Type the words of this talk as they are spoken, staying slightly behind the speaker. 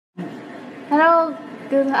Hello,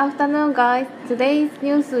 good afternoon, guys. Today's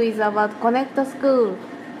news is about Connect School.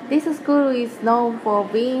 This school is known for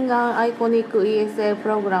being an iconic ESL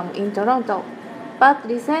program in Toronto. But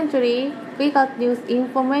recently, we got news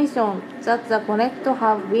information that the Connect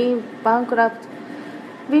have been bankrupt.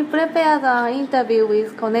 We prepared an interview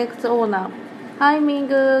with Connect's owner. Hi Ming,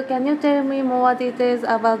 can you tell me more details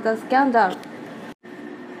about the scandal?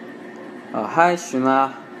 Hi,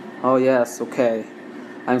 Shuna. Oh, yes, okay.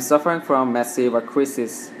 I'm suffering from massive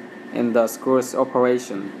crisis in the school's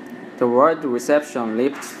operation. The word reception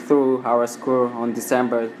leaked through our school on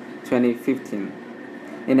December 2015.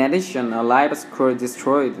 In addition, a live school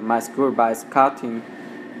destroyed my school by scouting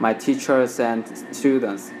my teachers and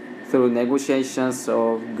students through negotiations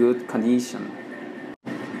of good condition.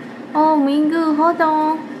 Oh, Mingu, hold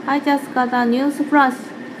on. I just got a news flash.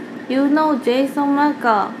 You know Jason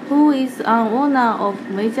Marker, who is an owner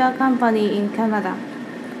of major company in Canada.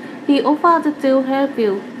 He offered to help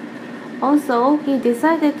you. Also, he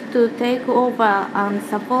decided to take over and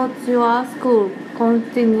support your school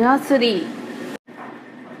continuously.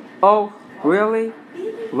 Oh, really?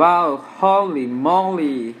 Wow, holy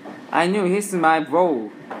moly! I knew he's my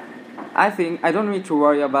bro. I think I don't need to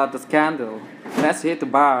worry about the scandal. Let's hit the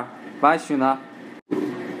bar. Bye, Shuna.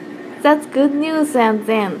 That's good news, and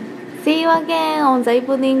then see you again on the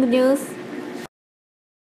evening news.